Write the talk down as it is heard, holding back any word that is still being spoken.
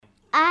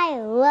I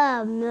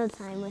love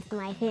mealtime with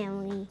my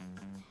family,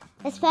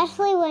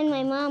 especially when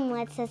my mom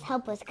lets us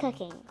help with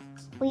cooking.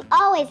 We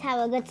always have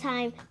a good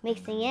time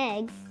mixing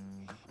eggs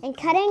and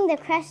cutting the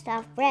crust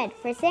off bread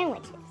for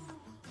sandwiches.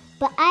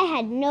 But I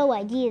had no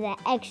idea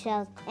that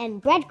eggshells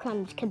and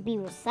breadcrumbs could be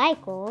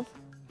recycled.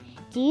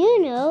 Do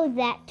you know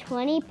that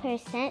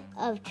 20%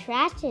 of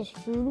trash is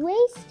food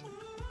waste?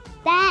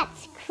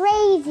 That's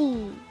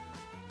crazy!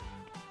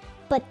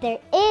 But there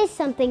is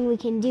something we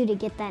can do to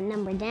get that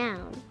number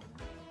down.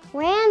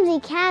 Ramsey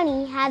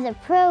County has a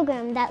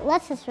program that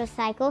lets us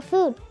recycle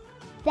food.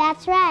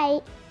 That's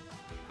right.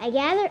 I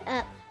gather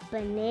up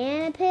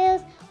banana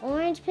peels,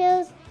 orange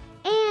peels,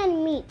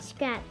 and meat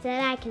scraps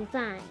that I can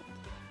find.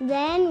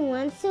 Then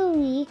once a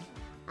week,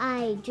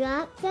 I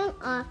drop them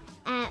off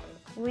at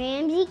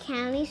Ramsey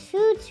County's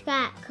food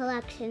scrap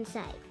collection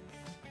sites,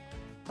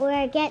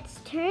 where it gets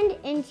turned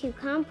into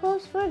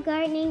compost for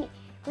gardening,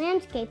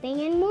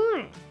 landscaping, and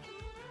more.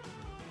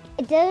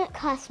 It doesn't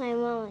cost my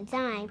mom a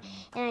dime,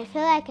 and I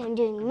feel like I'm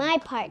doing my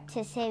part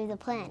to save the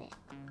planet.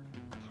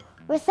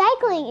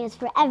 Recycling is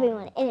for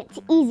everyone, and it's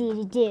easy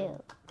to do.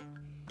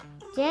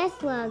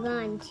 Just log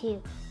on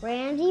to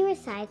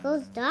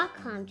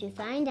RamseyRecycles.com to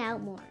find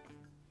out more.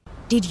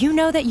 Did you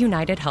know that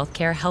United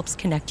Healthcare helps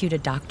connect you to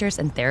doctors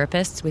and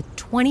therapists with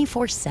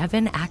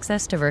 24/7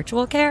 access to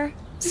virtual care?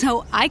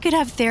 So I could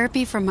have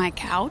therapy from my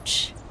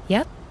couch?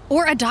 Yep.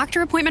 Or a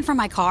doctor appointment from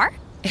my car?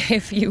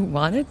 If you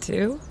wanted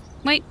to.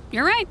 Wait,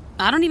 you're right.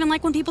 I don't even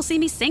like when people see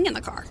me sing in the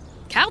car.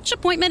 Couch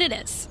appointment it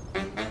is.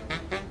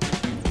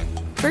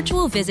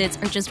 Virtual visits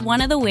are just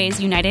one of the ways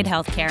United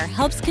Healthcare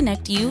helps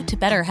connect you to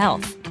better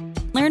health.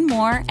 Learn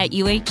more at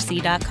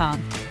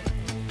uhc.com.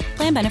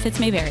 Plan benefits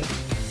may vary.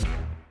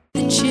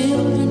 The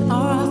children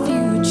are our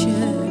future.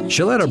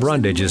 Shaletta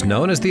Brundage is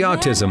known as the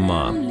Autism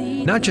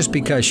Mom, not just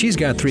because she's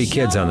got 3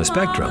 kids on the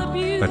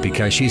spectrum, but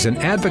because she's an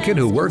advocate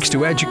who works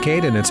to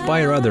educate and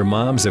inspire other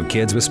moms of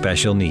kids with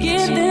special needs.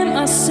 Give them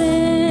a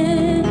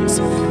sense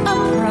of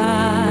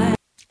pride.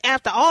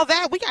 After all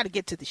that, we got to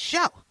get to the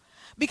show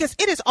because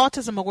it is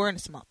Autism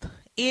Awareness Month.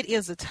 It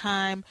is a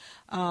time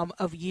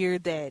of year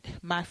that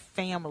my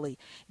family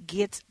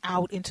gets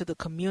out into the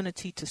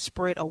community to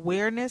spread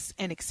awareness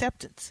and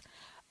acceptance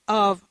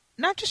of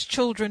not just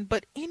children,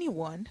 but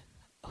anyone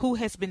who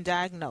has been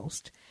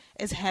diagnosed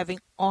as having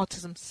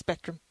autism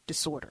spectrum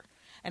disorder.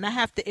 And I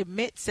have to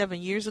admit,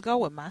 7 years ago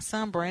when my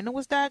son Brandon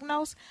was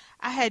diagnosed,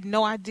 I had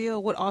no idea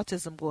what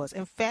autism was.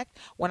 In fact,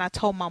 when I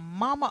told my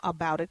mama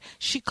about it,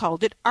 she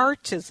called it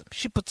artism.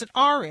 She puts an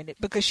R in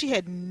it because she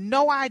had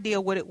no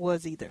idea what it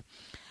was either.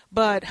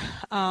 But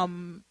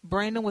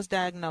Brandon was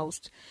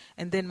diagnosed,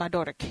 and then my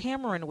daughter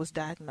Cameron was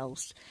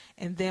diagnosed,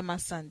 and then my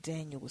son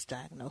Daniel was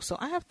diagnosed. So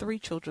I have 3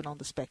 children on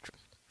the spectrum.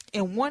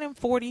 And 1 in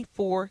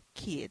 44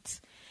 kids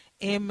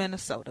in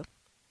Minnesota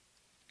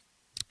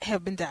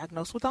have been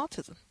diagnosed with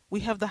autism.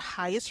 We have the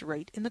highest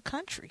rate in the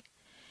country.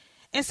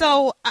 And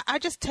so I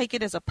just take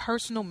it as a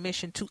personal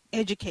mission to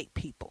educate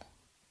people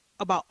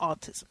about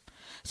autism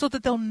so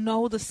that they'll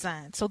know the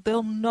signs, so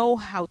they'll know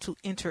how to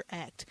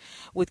interact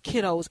with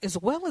kiddos as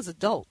well as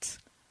adults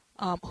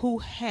who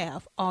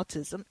have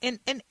autism and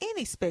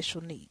any special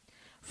need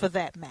for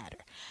that matter.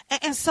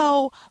 And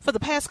so for the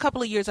past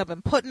couple of years, I've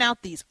been putting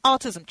out these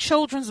autism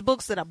children's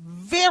books that I'm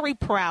very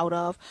proud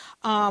of.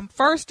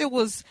 First, it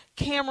was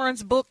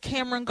Cameron's book,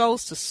 Cameron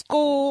Goes to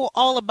School,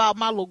 all about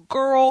my little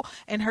girl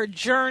and her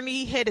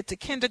journey headed to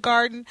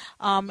kindergarten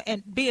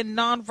and being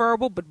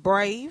nonverbal but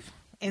brave.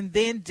 And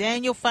then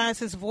Daniel Finds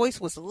His Voice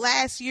was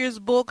last year's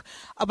book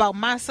about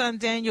my son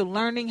Daniel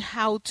learning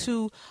how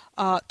to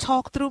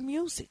talk through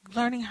music,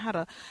 learning how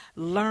to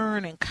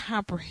learn and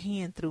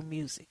comprehend through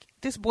music.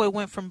 This boy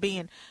went from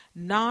being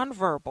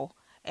nonverbal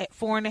at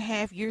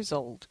 4.5 years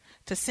old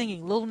to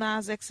singing Lil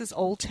Nas X's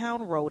Old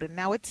Town Road. And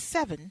now at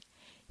 7,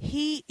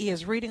 he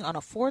is reading on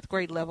a 4th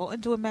grade level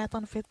and doing math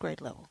on a 5th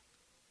grade level.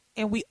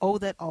 And we owe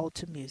that all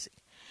to music.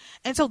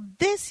 And so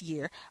this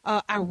year,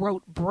 I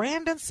wrote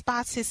Brandon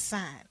Spots His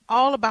Sign,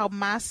 all about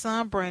my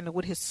son Brandon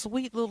with his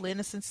sweet little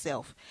innocent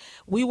self.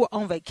 We were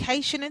on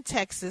vacation in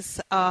Texas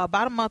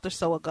about a month or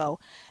so ago,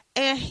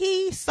 and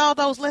he saw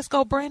those Let's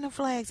Go Brandon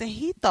flags, and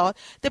he thought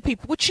that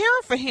people were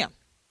cheering for him.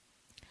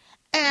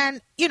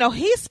 And, you know,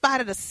 he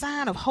spotted a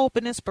sign of hope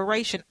and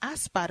inspiration. I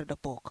spotted a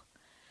book.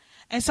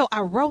 And so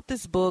I wrote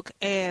this book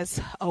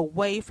as a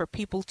way for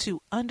people to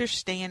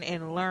understand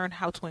and learn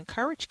how to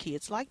encourage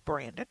kids like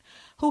Brandon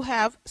who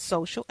have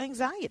social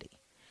anxiety.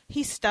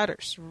 He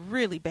stutters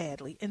really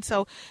badly. And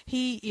so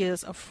he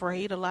is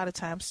afraid a lot of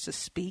times to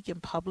speak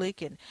in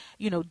public and,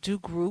 you know, do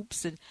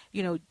groups and,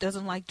 you know,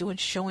 doesn't like doing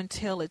show and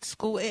tell at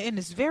school and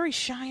is very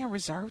shy and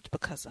reserved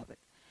because of it.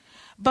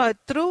 But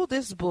through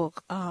this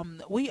book,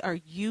 we are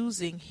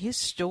using his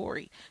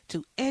story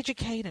to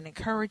educate and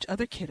encourage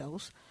other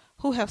kiddos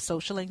who have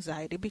social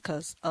anxiety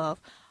because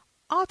of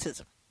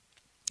autism.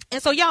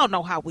 And so y'all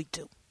know how we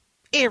do.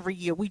 Every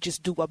year we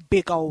just do a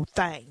big old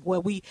thing where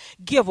we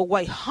give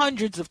away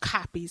hundreds of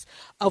copies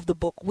of the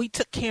book. We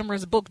took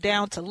Cameron's book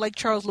down to Lake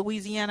Charles,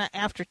 Louisiana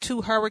after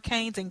 2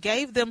 hurricanes and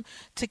gave them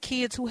to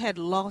kids who had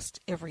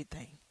lost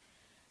everything.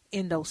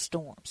 in those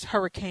storms,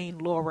 Hurricane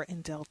Laura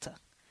and Delta.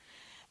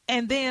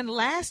 And then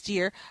last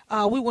year,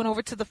 we went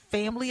over to the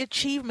Family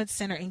Achievement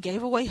Center and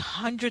gave away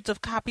hundreds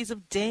of copies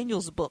of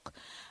Daniel's book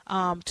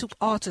to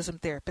autism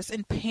therapists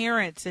and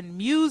parents and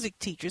music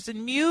teachers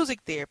and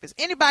music therapists,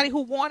 anybody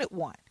who wanted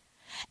one.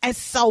 And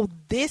so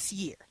this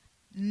year,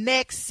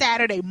 next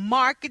Saturday,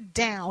 mark it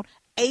down,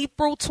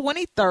 April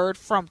 23rd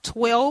from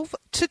 12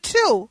 to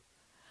 2,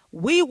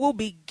 we will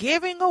be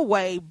giving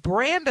away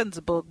Brandon's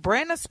book.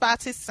 Brandon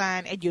spots his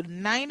sign at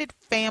United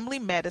Family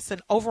Medicine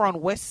over on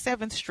West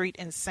 7th Street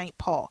in St.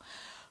 Paul.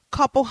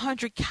 Couple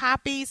hundred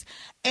copies.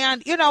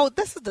 And,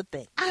 this is the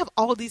thing. I have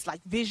all these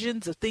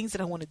visions of things that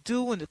I want to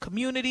do in the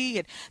community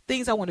and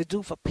things I want to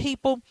do for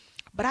people.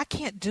 But I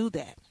can't do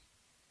that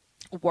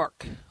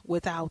work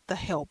without the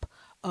help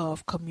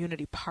of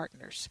community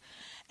partners.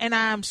 And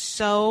I'm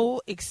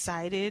so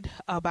excited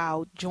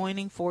about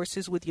joining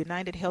forces with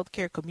United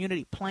Healthcare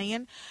Community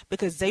Plan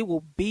because they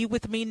will be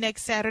with me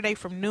next Saturday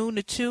from noon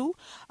to 2.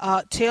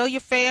 Tell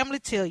your family,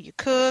 tell your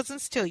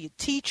cousins, tell your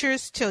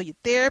teachers, tell your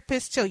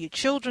therapists, tell your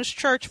children's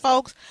church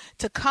folks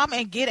to come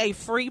and get a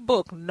free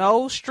book,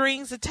 no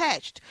strings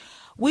attached.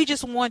 We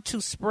just want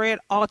to spread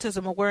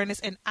autism awareness,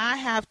 and I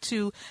have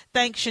to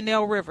thank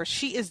Chanel Rivers.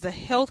 She is the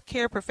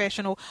healthcare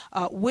professional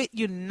with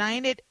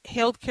United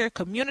Healthcare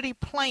Community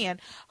Plan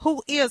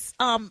who is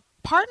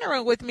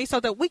partnering with me so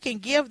that we can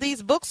give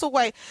these books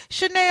away.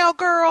 Chanel,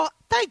 girl,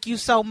 thank you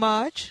so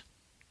much.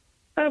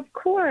 Of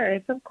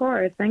course.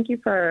 Thank you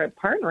for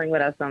partnering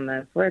with us on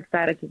this. We're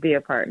excited to be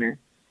a partner.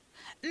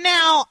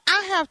 Now,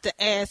 I have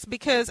to ask,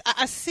 because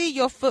I see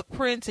your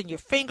footprints and your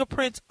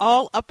fingerprints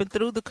all up and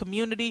through the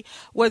community,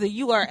 whether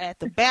you are at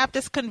the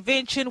Baptist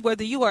Convention,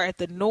 whether you are at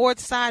the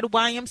Northside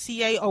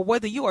YMCA, or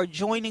whether you are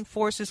joining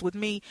forces with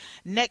me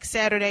next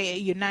Saturday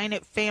at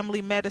United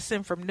Family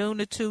Medicine from noon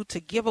to 2 to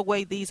give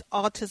away these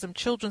autism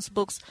children's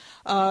books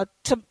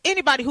to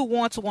anybody who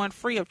wants one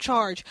free of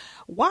charge.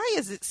 Why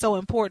is it so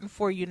important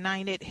for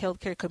United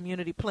Healthcare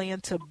Community Plan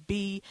to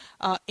be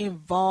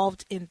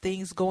involved in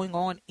things going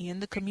on in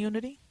the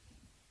community?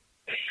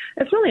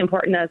 It's really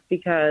important to us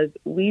because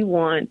we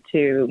want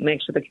to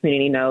make sure the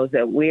community knows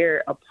that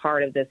we're a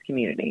part of this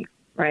community,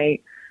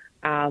 right?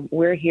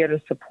 We're here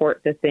to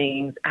support the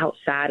things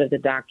outside of the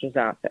doctor's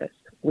office.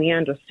 We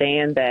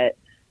understand that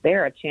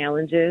there are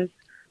challenges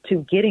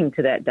to getting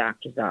to that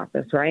doctor's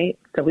office, right?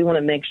 So we want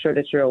to make sure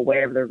that you're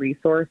aware of the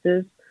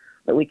resources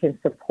that we can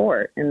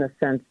support in the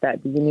sense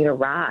that do you need a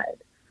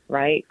ride,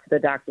 right, to the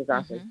doctor's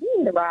office? You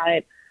need a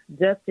ride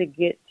just to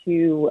get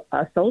to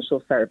a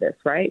social service,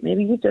 right?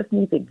 Maybe you just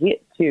need to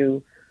get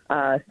to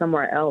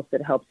somewhere else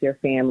that helps your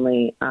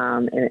family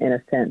in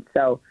a sense.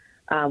 So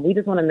we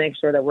just want to make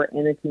sure that we're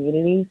in the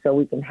community so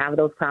we can have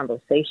those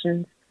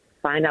conversations,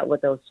 find out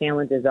what those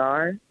challenges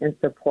are, and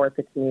support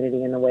the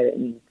community in the way that it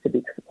needs to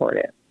be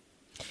supported.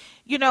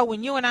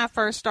 When you and I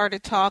first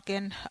started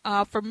talking,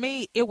 for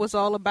me, it was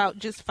all about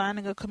just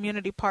finding a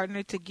community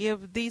partner to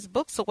give these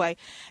books away.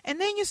 And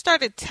then you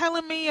started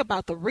telling me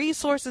about the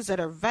resources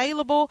that are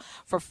available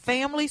for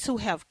families who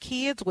have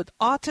kids with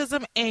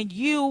autism, and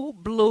you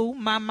blew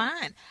my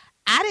mind.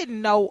 I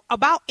didn't know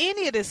about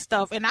any of this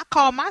stuff, and I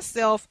call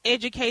myself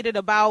educated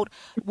about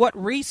what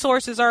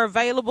resources are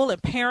available,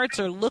 and parents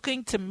are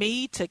looking to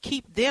me to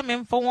keep them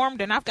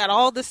informed, and I've got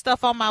all this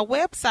stuff on my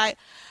website,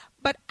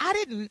 but I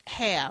didn't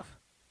have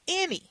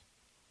any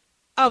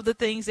of the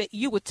things that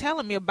you were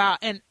telling me about.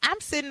 And I'm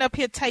sitting up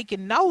here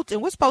taking notes,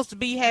 and we're supposed to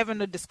be having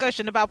a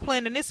discussion about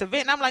planning this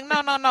event. And I'm like,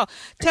 no.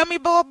 Tell me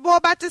more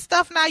about this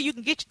stuff now. You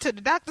can get you to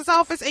the doctor's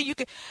office, and you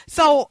can.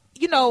 So,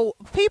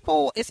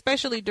 people,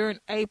 especially during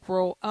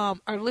April, are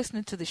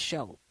listening to the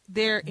show.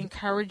 They're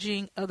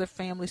encouraging other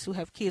families who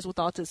have kids with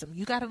autism.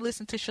 You got to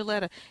listen to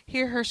Shaletta,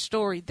 hear her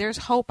story. There's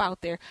hope out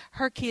there.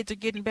 Her kids are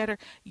getting better.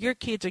 Your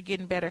kids are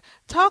getting better.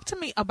 Talk to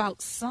me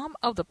about some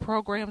of the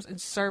programs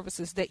and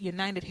services that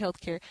United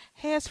Healthcare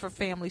has for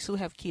families who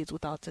have kids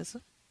with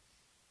autism.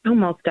 Oh,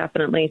 most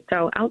definitely.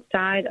 So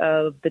outside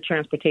of the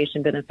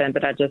transportation benefit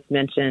that I just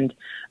mentioned,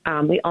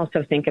 we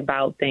also think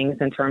about things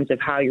in terms of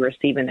how you're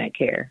receiving that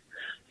care.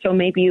 So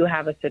maybe you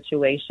have a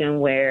situation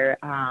where,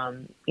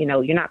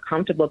 you're not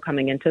comfortable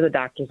coming into the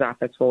doctor's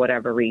office for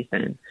whatever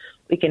reason.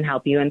 We can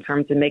help you in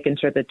terms of making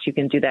sure that you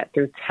can do that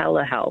through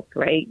telehealth,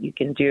 right? You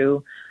can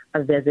do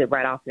a visit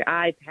right off your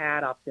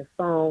iPad, off your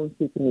phone,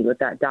 so you can meet with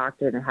that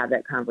doctor and have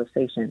that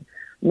conversation.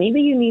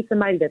 Maybe you need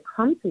somebody to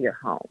come to your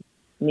home.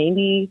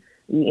 Maybe,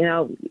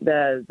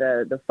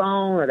 the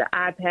phone or the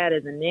iPad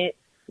isn't it.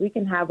 We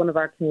can have one of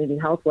our community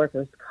health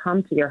workers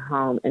come to your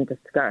home and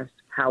discuss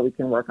how we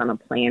can work on a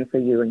plan for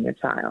you and your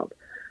child.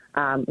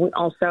 We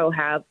also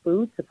have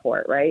food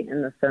support, right,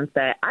 in the sense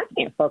that I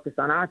can't focus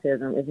on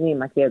autism if me and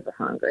my kids are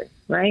hungry,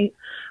 right?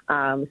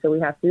 So we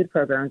have food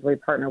programs. We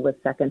partner with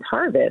Second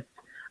Harvest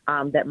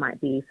that might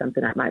be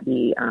something that might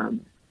be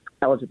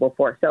eligible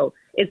for. So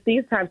it's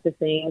these types of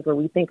things where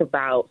we think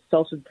about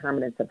social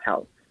determinants of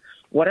health.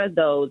 What are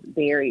those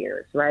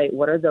barriers, right?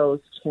 What are those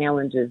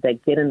challenges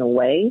that get in the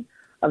way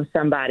of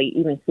somebody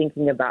even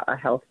thinking about a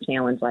health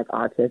challenge like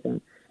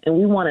autism? And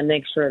we want to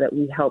make sure that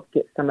we help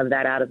get some of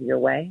that out of your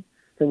way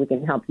so we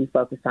can help you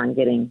focus on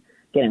getting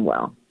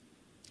well.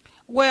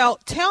 Well,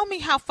 tell me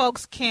how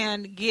folks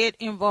can get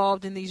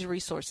involved in these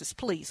resources,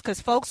 please,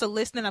 because folks are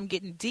listening. I'm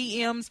getting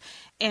DMs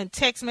and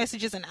text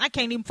messages, and I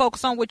can't even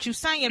focus on what you're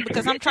saying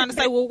because I'm trying to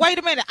say, well, wait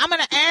a minute. I'm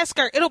going to ask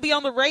her. It'll be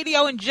on the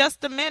radio in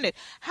just a minute.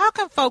 How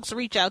can folks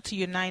reach out to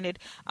United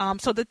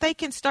so that they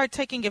can start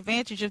taking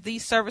advantage of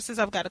these services?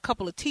 I've got a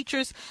couple of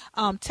teachers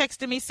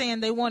texting me saying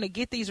they want to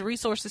get these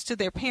resources to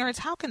their parents.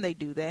 How can they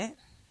do that?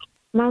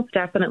 Most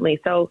definitely.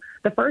 So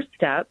the first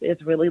step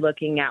is really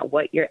looking at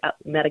what your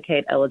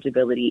Medicaid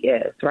eligibility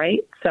is,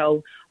 right?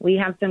 So we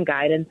have some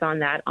guidance on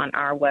that on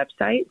our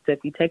website. So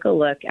if you take a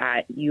look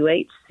at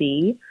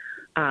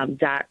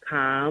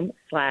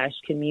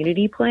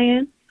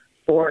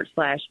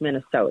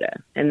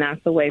uhc.com/communityplan/Minnesota, and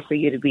that's a way for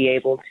you to be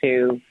able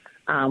to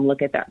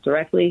look at that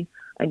directly.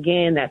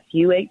 Again, that's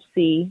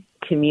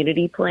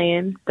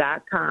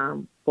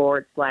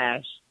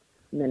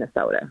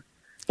uhccommunityplans.com/Minnesota.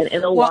 And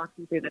it'll walk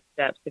you through the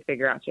steps to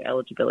figure out your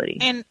eligibility.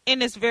 And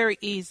it's very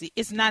easy.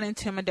 It's not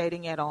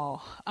intimidating at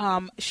all.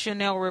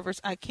 Chanel Rivers,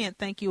 I can't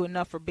thank you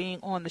enough for being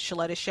on the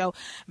Shaletta Show.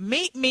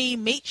 Meet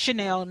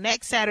Chanel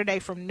next Saturday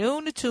from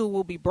noon to 2.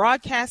 We'll be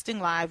broadcasting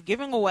live,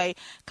 giving away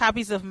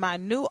copies of my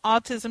new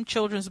autism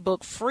children's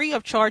book free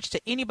of charge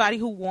to anybody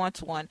who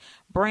wants one.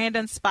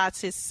 Brandon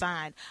spots his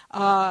sign.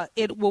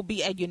 It will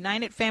be at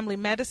United Family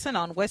Medicine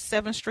on West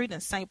 7th Street in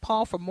St.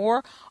 Paul. For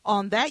more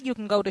on that, you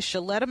can go to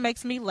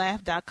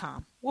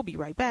ShalettaMakesMeLaugh.com. We'll be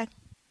right back.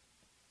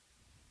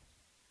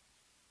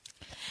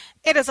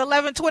 It is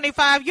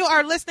 11:25. You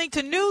are listening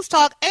to News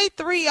Talk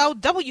 830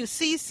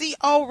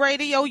 WCCO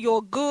Radio,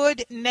 your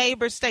good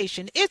neighbor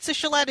station. It's a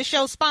Shaletta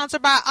Show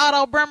sponsored by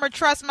Otto Bremer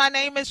Trust. My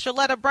name is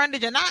Shaletta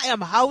Brundage, and I am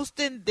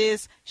hosting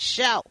this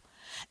show.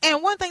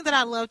 And one thing that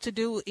I love to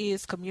do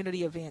is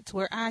community events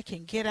where I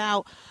can get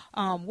out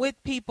with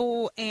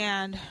people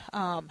and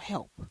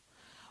help.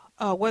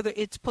 Whether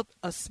it's put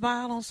a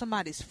smile on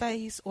somebody's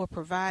face or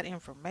provide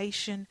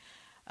information.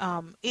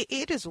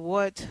 It is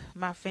what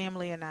my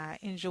family and I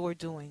enjoy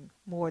doing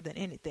more than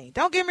anything.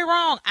 Don't get me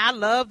wrong. I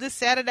love this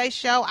Saturday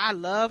show. I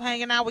love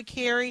hanging out with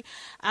Carrie.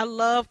 I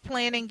love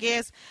planning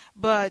guests.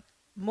 But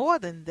more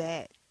than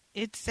that,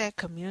 it's that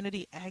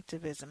community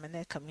activism and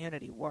that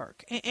community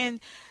work. And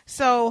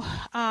so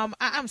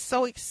I'm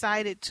so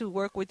excited to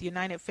work with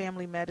United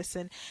Family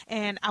Medicine.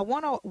 And I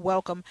want to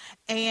welcome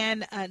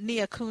Ann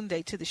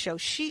Niakunde to the show.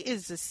 She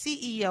is the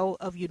CEO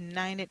of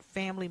United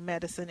Family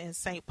Medicine in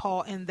St.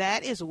 Paul. And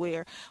that is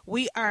where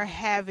we are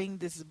having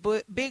this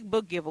big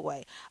book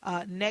giveaway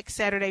next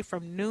Saturday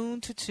from noon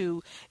to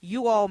 2.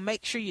 You all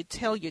make sure you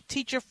tell your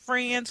teacher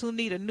friends who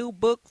need a new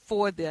book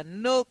for their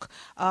Nook.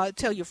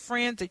 Tell your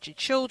friends at your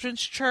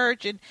children's church.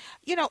 And,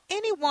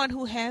 anyone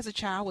who has a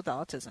child with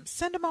autism,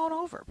 send them on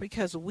over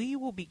because we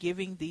will be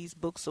giving these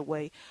books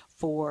away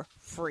for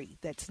free.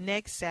 That's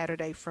next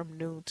Saturday from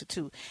noon to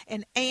 2.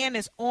 And Ann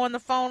is on the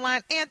phone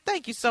line. Ann,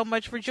 thank you so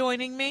much for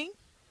joining me.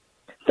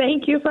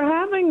 Thank you for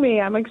having me.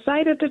 I'm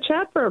excited to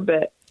chat for a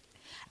bit.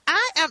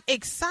 I am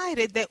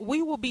excited that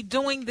we will be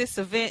doing this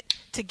event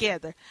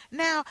together.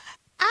 Now,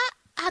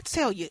 I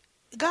tell you,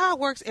 God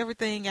works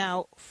everything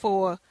out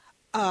for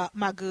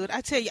my good. I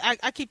tell you,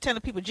 I keep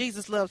telling people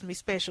Jesus loves me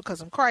special because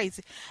I'm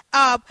crazy.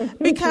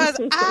 Because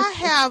I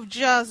have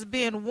just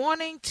been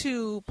wanting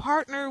to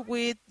partner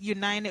with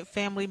United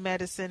Family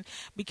Medicine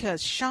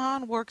because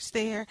Sean works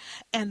there.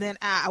 And then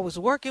I was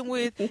working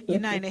with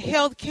United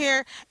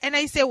Healthcare. And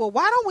they said, well,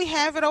 why don't we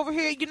have it over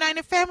here at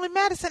United Family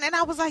Medicine? And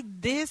I was like,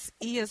 this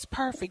is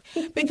perfect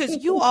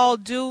because you all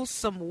do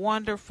some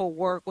wonderful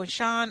work. When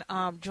Sean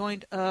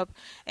joined up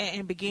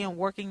and began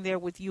working there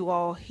with you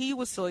all, he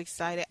was so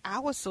excited. I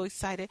was so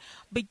excited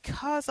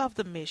because of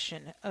the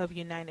mission of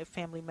United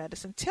Family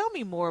Medicine. Tell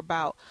me more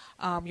about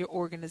your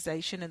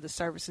organization and the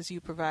services you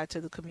provide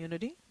to the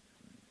community.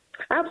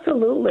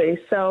 Absolutely.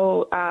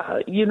 So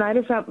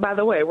United, by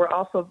the way, we're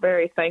also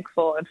very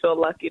thankful and feel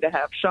lucky to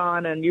have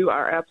Sean, and you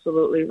are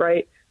absolutely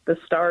right. The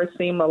stars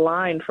seem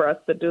aligned for us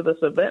to do this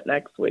event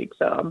next week,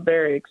 so I'm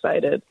very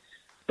excited.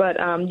 But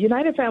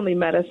United Family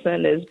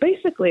Medicine is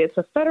basically, it's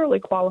a federally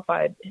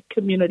qualified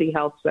community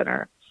health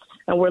center.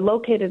 And we're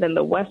located in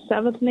the West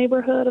 7th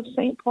neighborhood of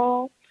St.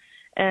 Paul.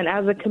 And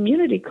as a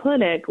community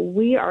clinic,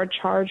 we are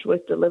charged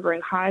with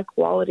delivering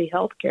high-quality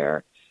health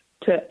care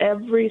to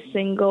every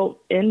single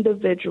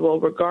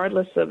individual,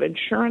 regardless of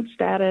insurance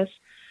status.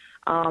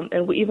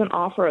 And we even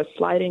offer a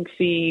sliding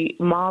fee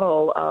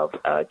model of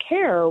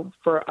care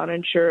for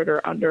uninsured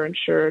or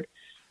underinsured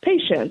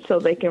patients so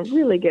they can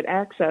really get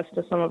access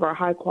to some of our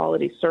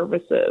high-quality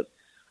services.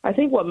 I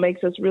think what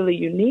makes us really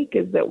unique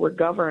is that we're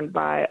governed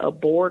by a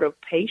board of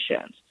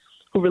patients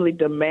who really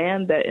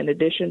demand that in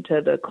addition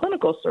to the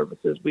clinical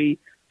services we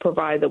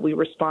provide, that we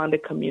respond to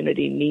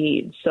community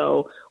needs.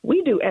 So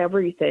we do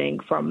everything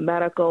from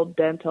medical,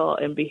 dental,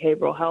 and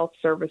behavioral health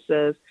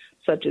services,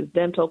 such as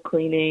dental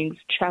cleanings,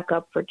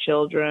 checkup for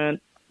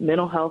children,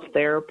 mental health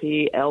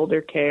therapy,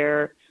 elder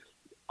care,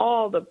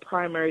 all the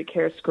primary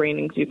care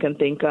screenings you can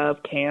think of,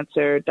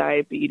 cancer,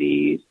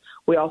 diabetes.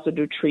 We also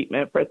do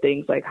treatment for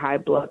things like high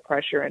blood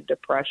pressure and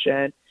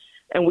depression.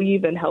 And we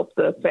even help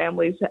the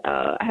families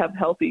have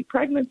healthy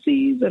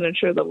pregnancies and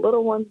ensure the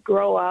little ones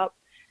grow up.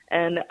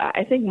 And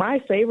I think my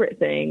favorite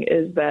thing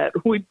is that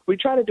we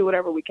try to do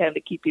whatever we can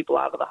to keep people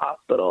out of the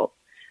hospital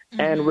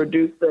and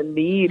reduce the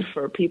need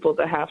for people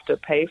to have to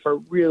pay for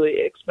really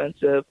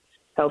expensive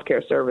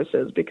healthcare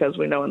services, because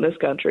we know in this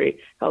country,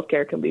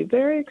 healthcare can be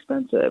very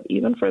expensive,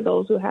 even for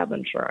those who have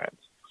insurance.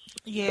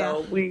 Yeah,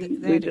 so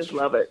we just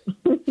love it.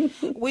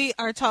 We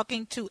are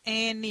talking to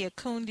Ann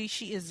Nyakundi.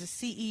 She is the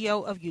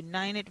CEO of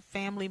United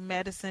Family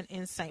Medicine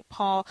in St.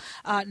 Paul.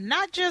 We're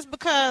not just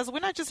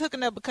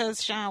hooking up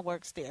because Sean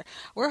works there.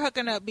 We're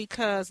hooking up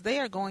because they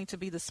are going to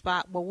be the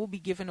spot where we'll be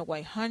giving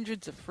away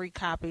hundreds of free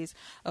copies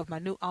of my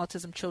new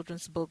autism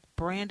children's book,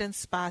 Brandon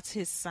Spots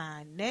His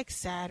Sign, next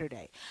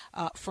Saturday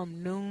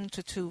from noon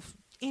to 2.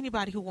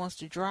 Anybody who wants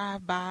to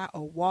drive by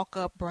or walk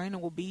up,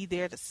 Brandon will be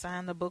there to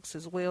sign the books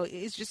as well.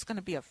 It's just going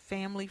to be a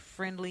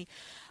family-friendly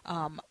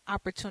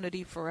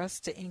opportunity for us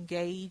to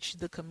engage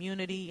the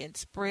community and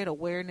spread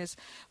awareness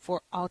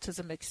for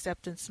Autism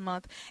Acceptance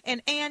Month.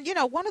 And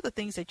one of the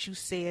things that you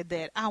said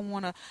that I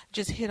want to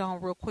just hit on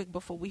real quick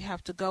before we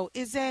have to go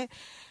is that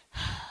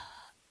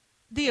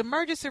the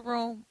emergency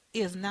room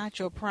is not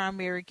your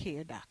primary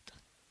care doctor.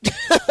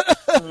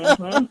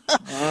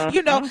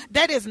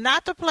 That is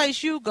not the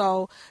place you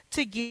go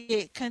to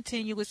get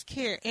continuous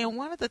care. And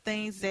one of the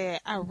things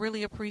that I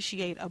really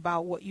appreciate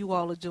about what you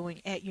all are doing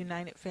at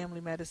United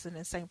Family Medicine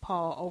in St.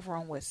 Paul over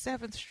on West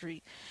 7th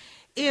Street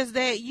is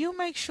that you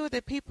make sure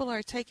that people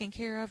are taken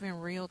care of in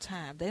real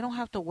time. They don't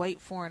have to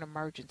wait for an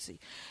emergency.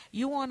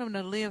 You want them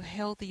to live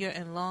healthier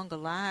and longer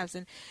lives.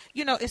 And,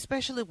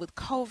 especially with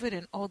COVID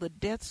and all the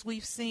deaths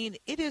we've seen,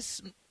 it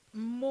is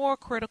more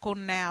critical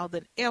now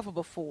than ever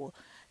before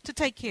to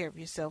take care of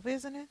yourself,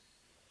 isn't it?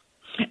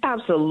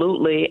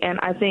 Absolutely. And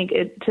I think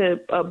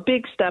a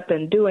big step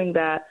in doing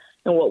that,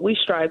 and what we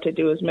strive to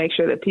do, is make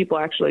sure that people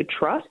actually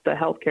trust the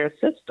healthcare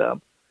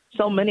system.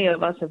 So many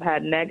of us have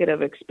had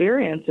negative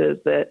experiences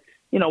that,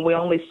 we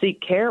only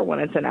seek care when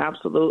it's an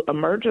absolute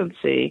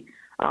emergency.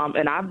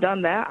 And I've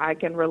done that. I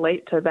can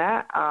relate to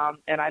that.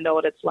 And I know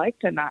what it's like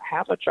to not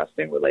have a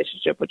trusting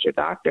relationship with your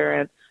doctor.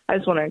 And I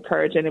just want to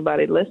encourage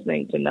anybody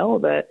listening to know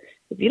that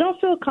if you don't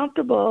feel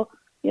comfortable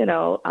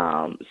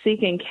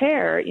seeking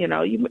care, you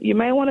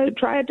may want to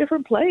try a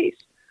different place.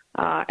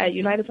 At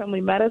United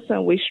Family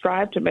Medicine, we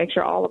strive to make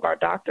sure all of our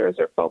doctors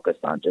are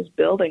focused on just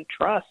building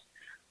trust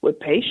with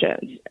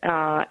patients.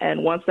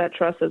 And once that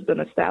trust has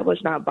been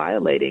established, not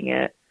violating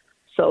it,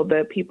 so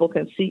that people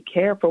can seek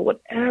care for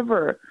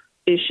whatever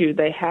issue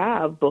they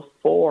have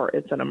before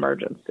it's an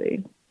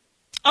emergency.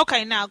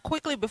 Okay, now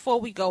quickly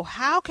before we go,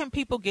 how can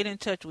people get in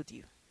touch with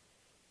you?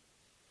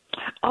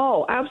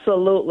 Oh,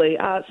 absolutely.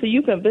 So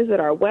you can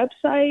visit our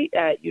website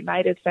at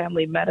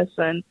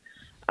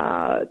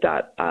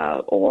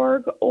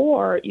unitedfamilymedicine.org,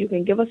 or you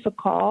can give us a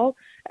call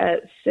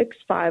at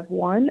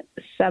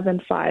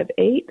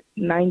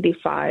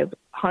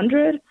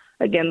 651-758-9500.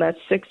 Again, that's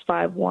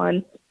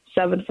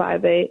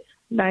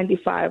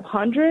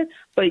 651-758-9500.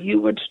 But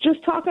you were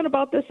just talking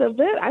about this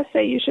event. I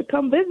say you should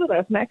come visit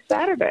us next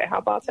Saturday. How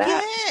about that?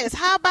 Yes,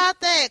 how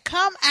about that?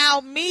 Come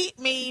out, meet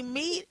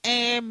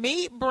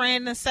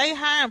Brandon. Say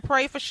hi and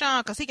pray for Sean,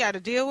 because he got to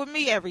deal with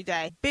me every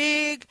day.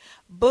 Big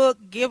book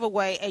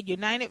giveaway at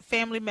United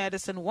Family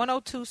Medicine,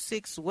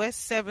 1026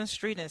 West 7th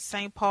Street in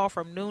St. Paul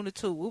from noon to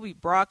 2. We'll be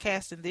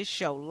broadcasting this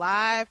show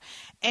live,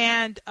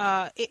 and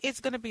it's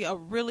going to be a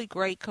really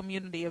great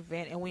community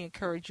event, and we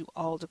encourage you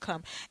all to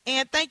come.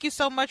 And thank you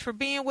so much for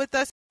being with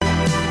us.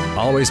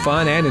 Always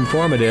fun and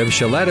informative,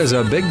 Shaletta's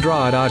a big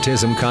draw at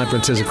autism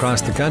conferences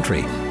across the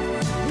country.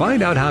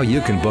 Find out how you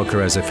can book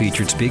her as a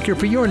featured speaker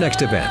for your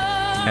next event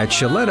at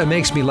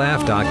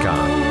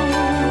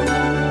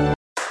ShalettaMakesMeLaugh.com.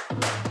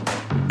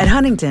 At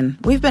Huntington,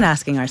 we've been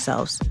asking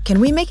ourselves, can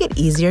we make it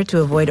easier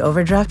to avoid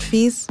overdraft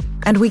fees?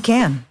 And we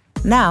can.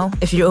 Now,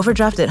 if you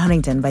overdraft at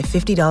Huntington by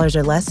 $50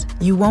 or less,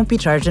 you won't be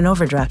charged an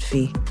overdraft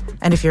fee.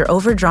 And if you're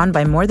overdrawn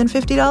by more than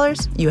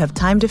 $50, you have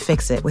time to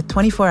fix it with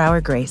 24-hour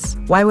grace.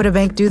 Why would a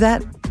bank do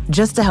that?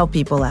 Just to help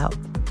people out.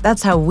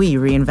 That's how we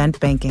reinvent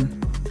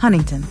banking.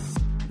 Huntington.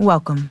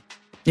 Welcome.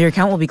 Your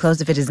account will be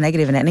closed if it is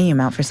negative in any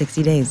amount for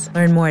 60 days.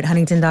 Learn more at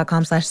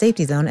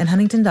huntington.com/safetyzone and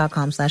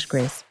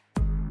huntington.com/grace.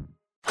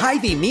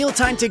 Hy-Vee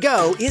Mealtime to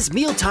Go is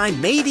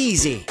mealtime made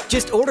easy.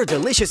 Just order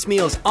delicious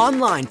meals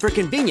online for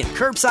convenient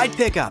curbside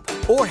pickup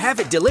or have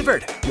it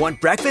delivered.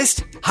 Want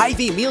breakfast?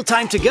 Hy-Vee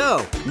Mealtime to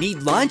Go. Need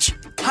lunch?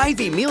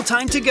 Hy-Vee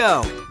Mealtime to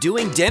Go.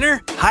 Doing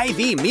dinner?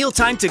 Hy-Vee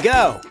Mealtime to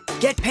Go.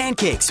 Get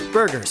pancakes,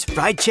 burgers,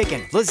 fried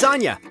chicken,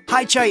 lasagna,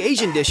 Hai Chai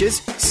Asian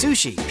dishes,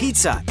 sushi,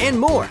 pizza, and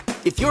more.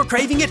 If you're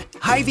craving it,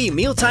 Hy-Vee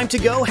Mealtime to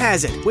Go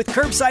has it with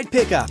curbside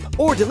pickup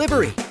or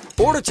delivery.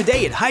 Order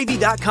today at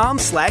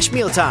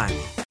Hy-Vee.com/mealtime.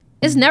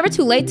 It's never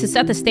too late to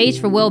set the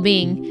stage for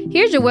well-being.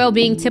 Here's your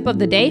well-being tip of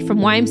the day from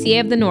YMCA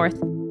of the North.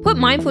 Put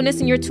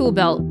mindfulness in your tool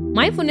belt.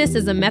 Mindfulness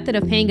is a method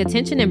of paying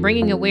attention and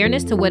bringing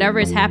awareness to whatever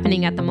is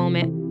happening at the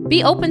moment.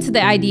 Be open to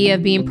the idea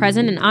of being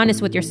present and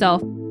honest with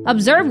yourself.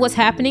 Observe what's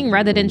happening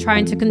rather than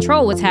trying to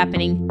control what's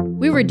happening.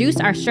 We reduce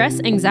our stress,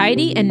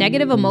 anxiety, and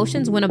negative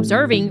emotions when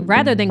observing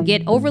rather than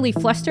get overly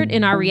flustered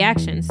in our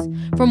reactions.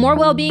 For more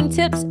well-being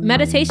tips,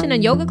 meditation,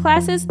 and yoga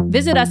classes,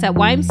 visit us at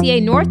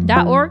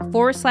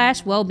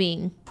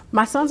ymcanorth.org/wellbeing.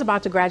 My son's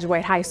about to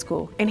graduate high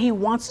school and he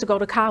wants to go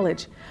to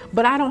college,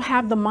 but I don't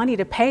have the money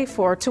to pay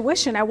for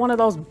tuition at one of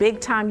those big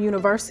time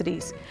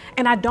universities.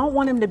 And I don't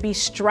want him to be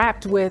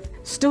strapped with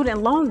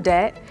student loan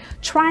debt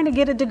trying to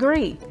get a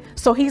degree.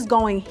 So he's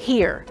going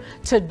here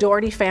to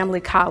Doherty Family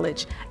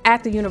College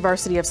at the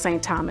University of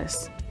St.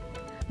 Thomas.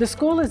 The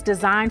school is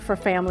designed for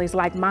families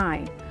like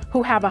mine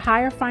who have a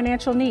higher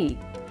financial need.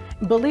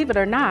 Believe it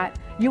or not,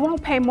 you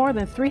won't pay more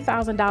than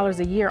 $3,000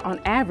 a year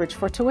on average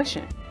for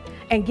tuition.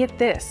 And get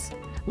this,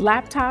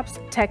 laptops,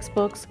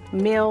 textbooks,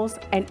 meals,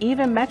 and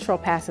even Metro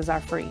passes are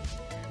free.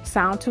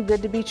 Sound too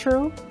good to be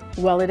true?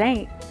 Well, it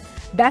ain't.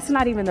 That's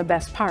not even the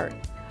best part.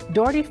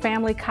 Doherty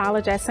Family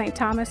College at St.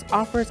 Thomas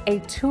offers a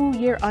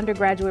 2-year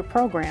undergraduate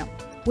program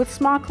with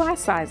small class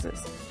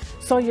sizes,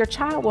 so your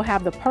child will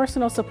have the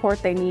personal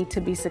support they need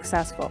to be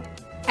successful.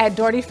 At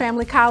Doherty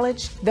Family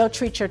College, they'll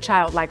treat your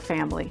child like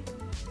family.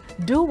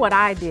 Do what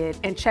I did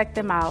and check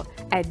them out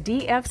at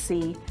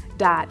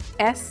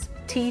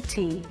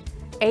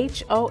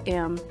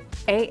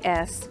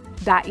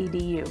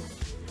dfc.stthomas.edu.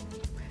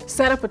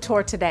 Set up a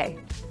tour today.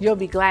 You'll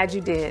be glad you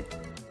did.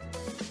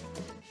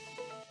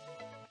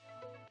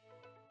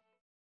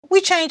 We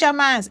change our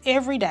minds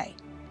every day.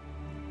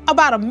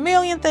 About 1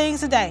 million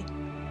things a day.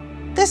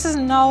 This is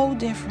no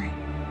different.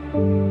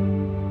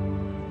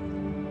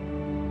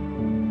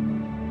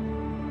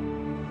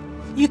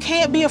 You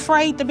can't be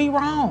afraid to be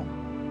wrong.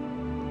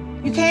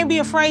 You can't be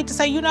afraid to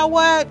say, you know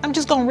what, I'm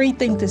just going to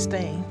rethink this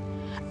thing.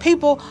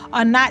 People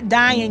are not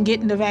dying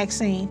getting the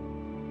vaccine.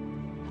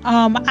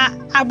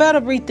 I better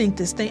rethink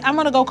this thing. I'm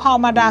going to go call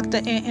my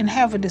doctor and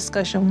have a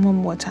discussion one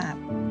more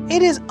time.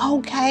 It is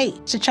okay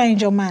to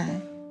change your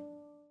mind.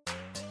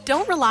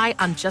 Don't rely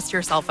on just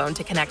your cell phone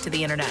to connect to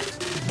the internet.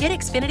 Get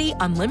Xfinity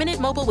Unlimited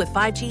Mobile with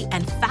 5G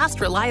and fast,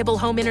 reliable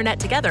home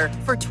internet together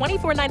for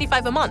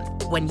 $24.95 a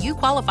month when you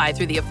qualify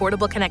through the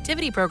Affordable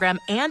Connectivity Program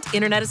and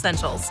Internet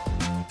Essentials.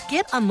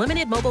 Get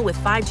unlimited mobile with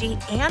 5G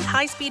and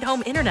high-speed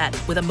home internet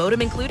with a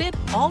modem included,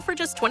 all for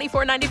just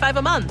 $24.95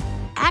 a month.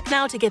 Act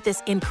now to get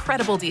this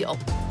incredible deal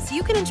so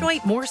you can enjoy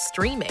more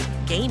streaming,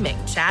 gaming,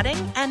 chatting,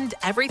 and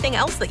everything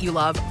else that you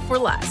love for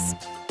less.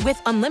 With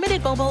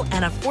unlimited mobile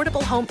and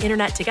affordable home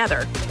internet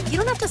together, you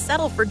don't have to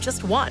settle for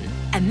just one.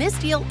 And this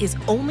deal is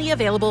only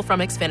available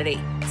from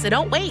Xfinity. So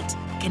don't wait.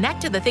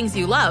 Connect to the things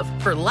you love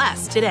for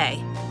less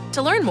today.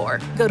 To learn more,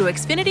 go to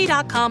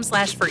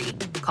Xfinity.com/free,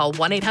 call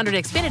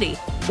 1-800-XFINITY,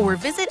 or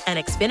visit an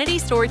Xfinity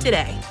store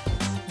today.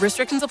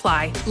 Restrictions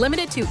apply.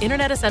 Limited to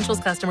Internet Essentials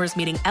customers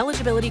meeting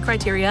eligibility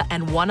criteria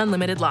and one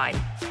unlimited line.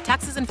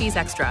 Taxes and fees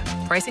extra.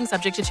 Pricing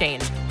subject to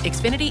change.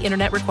 Xfinity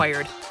Internet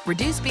required.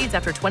 Reduced speeds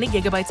after 20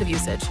 gigabytes of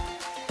usage.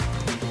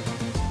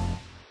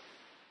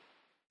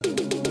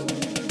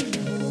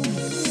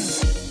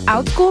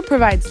 OutSchool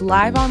provides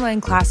live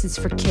online classes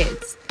for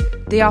kids.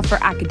 They offer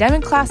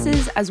academic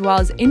classes as well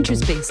as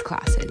interest-based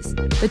classes.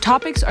 The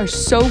topics are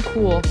so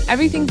cool.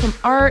 Everything from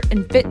art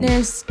and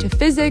fitness to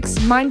physics,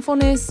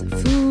 mindfulness,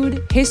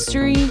 food,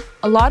 history.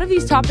 A lot of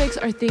these topics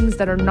are things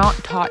that are not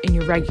taught in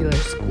your regular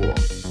school.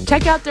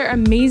 Check out their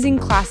amazing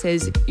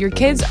classes. Your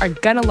kids are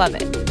gonna love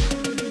it.